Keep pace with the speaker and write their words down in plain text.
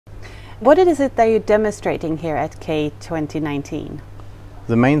What is it that you're demonstrating here at K 2019?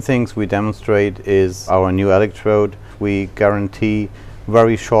 The main things we demonstrate is our new electrode. We guarantee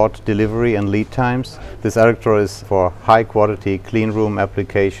very short delivery and lead times. This electrode is for high quality clean room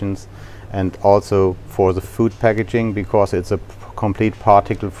applications and also for the food packaging because it's a complete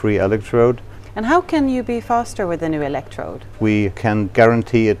particle-free electrode. And how can you be faster with the new electrode? We can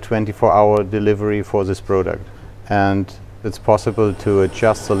guarantee a 24-hour delivery for this product, and it's possible to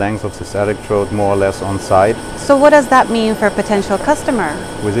adjust the length of this electrode more or less on site. So what does that mean for a potential customer?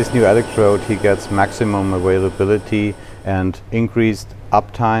 With this new electrode he gets maximum availability and increased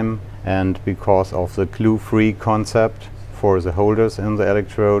uptime, and because of the glue-free concept for the holders in the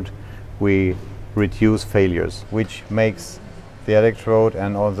electrode we reduce failures, which makes the electrode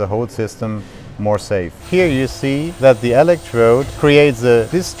and all the whole system more safe. Here you see that the electrode creates a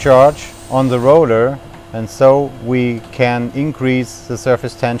discharge on the roller, and so we can increase the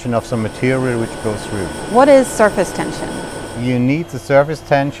surface tension of the material which goes through. What is surface tension? You need the surface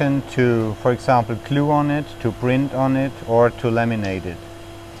tension to, for example, glue on it, to print on it, or to laminate it.